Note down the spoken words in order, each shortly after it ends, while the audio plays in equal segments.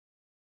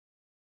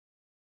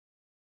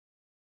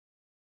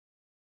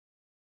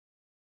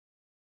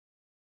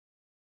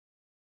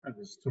Hi,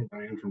 this is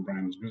Brien from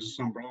Brien's Business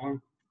Umbrella,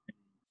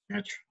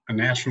 a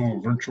national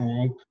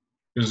virtual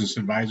business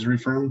advisory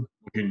firm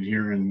located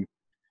here in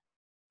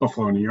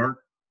Buffalo, New York.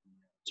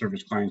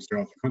 Service clients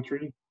throughout the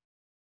country.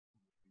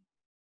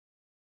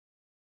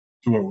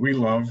 Do what we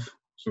love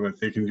so that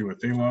they can do what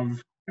they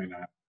love and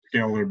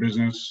scale their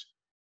business.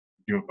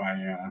 Do it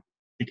by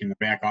taking the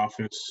back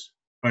office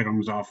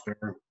items off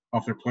their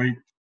plate.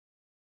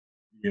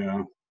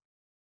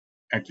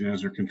 Acting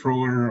as their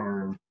controller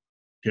or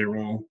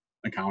payroll,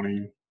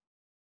 accounting,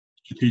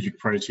 strategic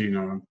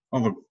pricing,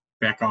 all the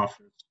back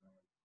office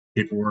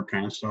paperwork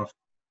kind of stuff.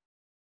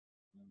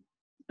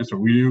 That's what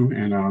we do.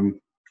 And as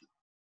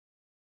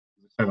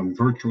I said, I'm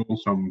virtual,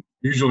 so I'm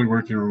usually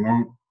working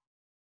remote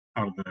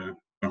out of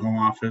the home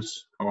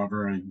office.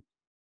 However, I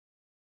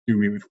do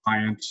meet with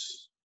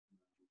clients.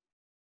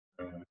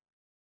 The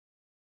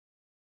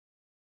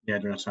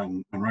address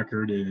on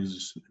record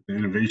is the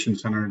Innovation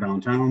Center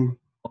downtown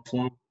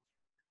Buffalo.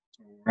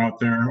 So we're out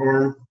there,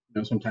 or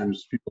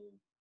sometimes people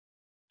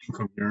can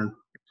come here. Like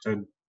I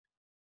said,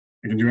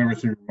 I can do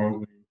everything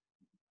remotely,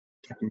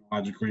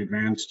 technologically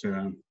advanced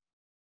to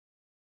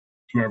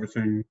do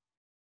everything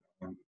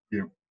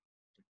via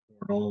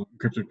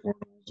encrypted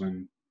portals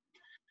and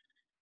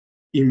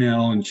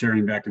email and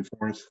sharing back and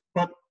forth.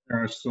 But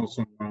there are still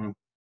some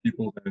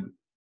people that want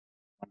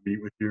to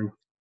meet with you,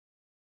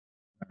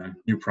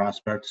 new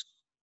prospects.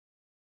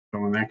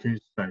 So in that case,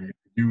 I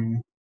do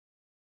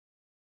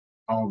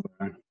all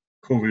the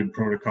COVID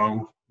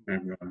protocol. I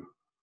have a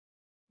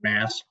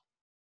mask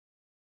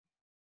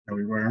that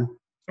we wear.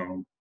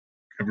 So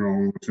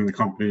everyone within the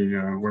company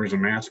wears a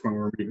mask when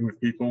we're meeting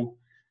with people.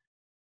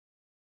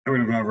 I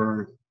would have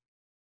never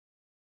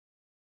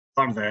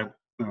thought of that.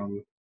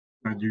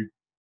 I do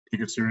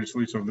take it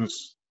seriously, so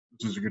this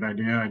is a good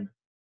idea.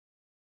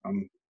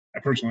 I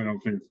personally don't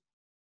think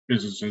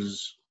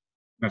businesses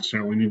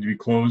necessarily need to be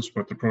closed,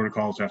 but the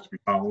protocols have to be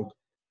followed.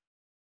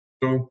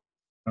 So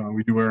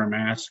we do wear a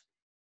mask.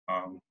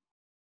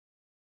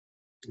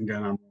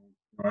 Again, I'm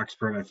no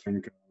expert. I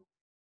think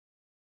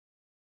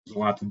there's a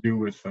lot to do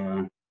with,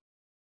 I've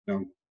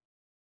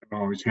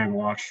always hand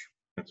wash.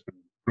 That's been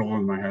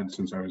rolling in my head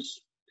since I was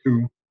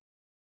 2.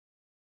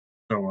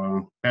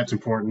 So that's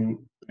important,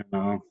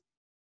 and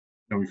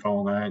we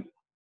follow that.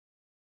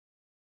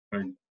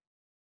 But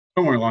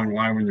somewhere along the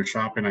line when you're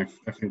shopping, I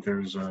think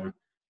there's a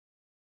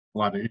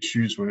lot of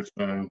issues with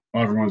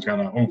everyone's got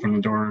to open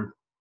the door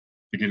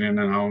to get in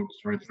and out.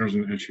 So if there's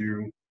an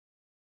issue,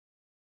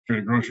 to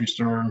the grocery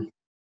store,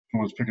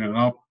 someone's picking it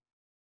up,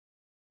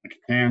 like a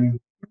can,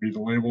 read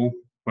the label,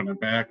 putting it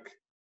back,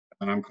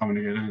 and I'm coming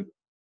to get it,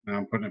 and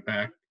I'm putting it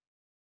back.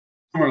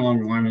 Somewhere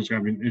along the line, there's got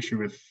to be an issue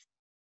with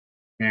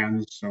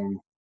hands,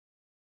 so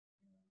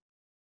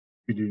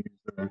we do use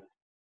the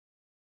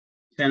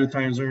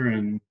sanitizer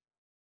and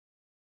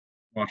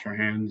wash our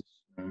hands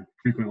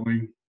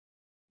frequently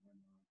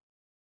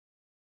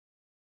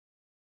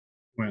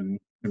when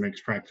it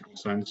makes practical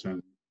sense,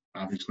 and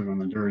obviously when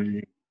they're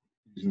dirty,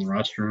 using the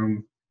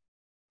restroom.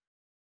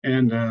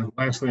 And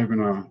lastly, I've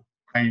been a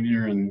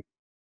pioneer in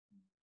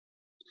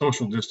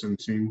social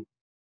distancing.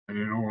 I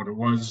didn't know what it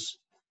was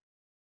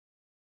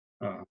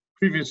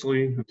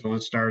previously until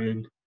it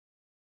started.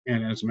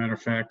 And as a matter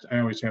of fact, I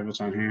always have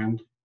this on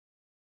hand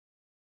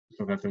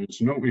so that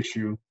there's no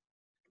issue.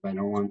 I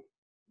don't want,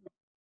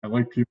 I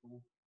like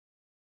people.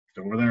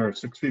 Over there,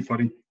 6 feet,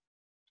 buddy.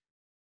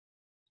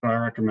 So I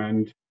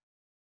recommend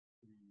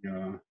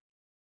the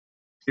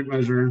tape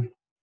measure,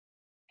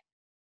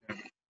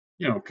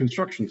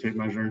 construction tape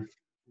measure.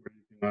 Where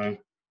you can,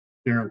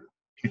 here,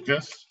 take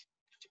this,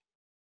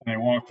 and I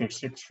walk there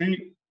 6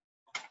 feet,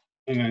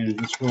 and then you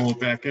just roll it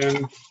back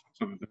in,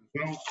 so that there's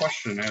no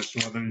question as to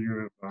whether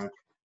you have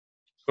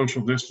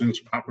social distance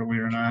properly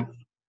or not.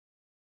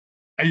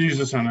 I use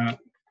this on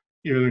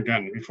even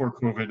again before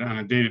COVID, on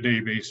a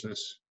day-to-day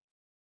basis,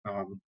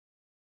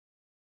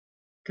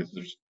 because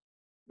there's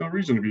no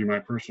reason to be in my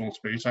personal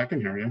space. I can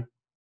hear you.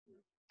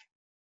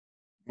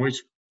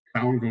 Voice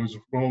count goes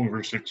well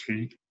over 6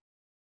 feet.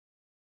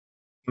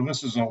 So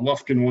this is a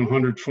Lufkin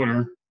 100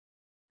 footer.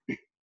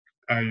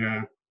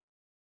 I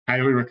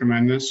highly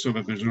recommend this so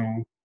that there's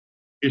no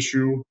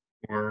issue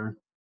or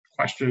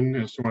question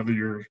as to whether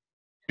you're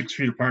 6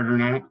 feet apart or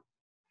not.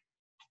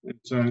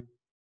 It's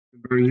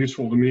very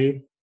useful to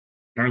me.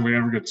 I hardly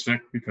ever get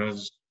sick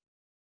because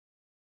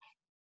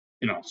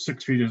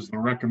 6 feet is the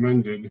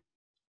recommended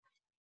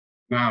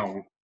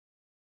now,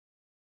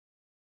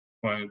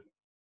 but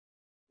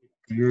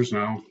years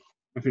now,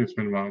 I think it's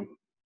been about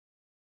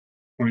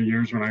 20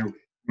 years when I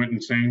went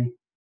insane.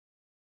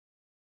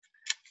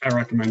 I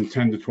recommend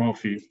 10 to 12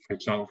 feet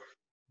myself.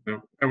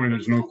 That way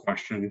there's no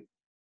question.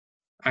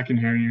 I can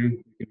hear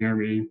you, you can hear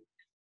me.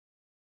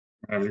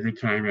 We're having a good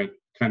time at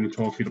 10 to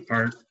 12 feet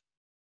apart.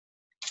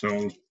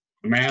 So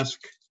the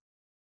mask,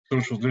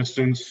 social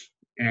distance,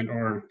 and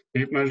or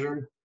tape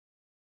measure,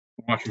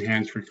 wash your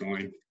hands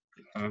frequently.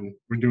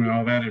 We're doing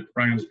all that at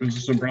Brien's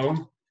Business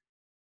Umbrella,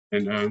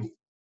 and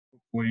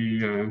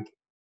hopefully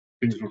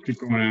things will keep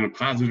going in a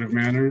positive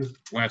manner.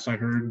 Last I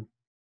heard,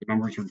 the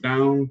numbers were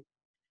down.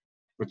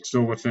 but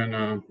still within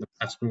the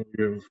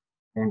possibility of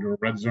going to a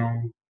red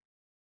zone.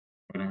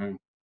 But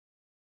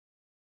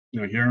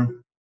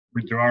here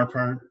we do our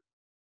part,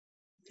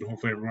 and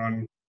hopefully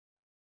everyone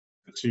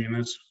that's seeing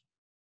this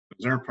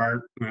does their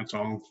part, and that's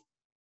all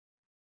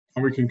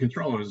we can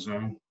control is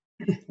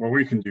what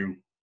we can do.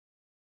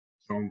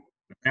 So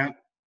with that,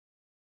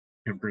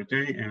 have a great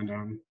day,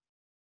 and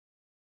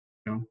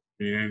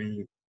need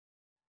any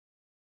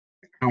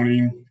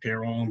accounting,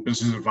 payroll,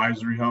 business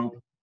advisory help,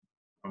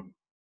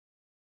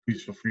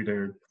 please feel free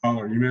to call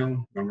or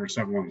email number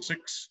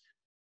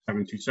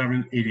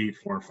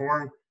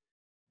 716-727-8844.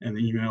 And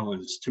the email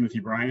is Timothy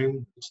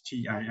Brien, it's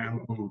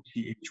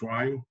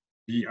TIMOTHYBRIEN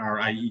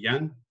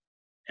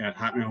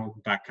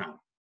 @hotmail.com.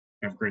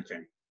 Have a great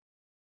day.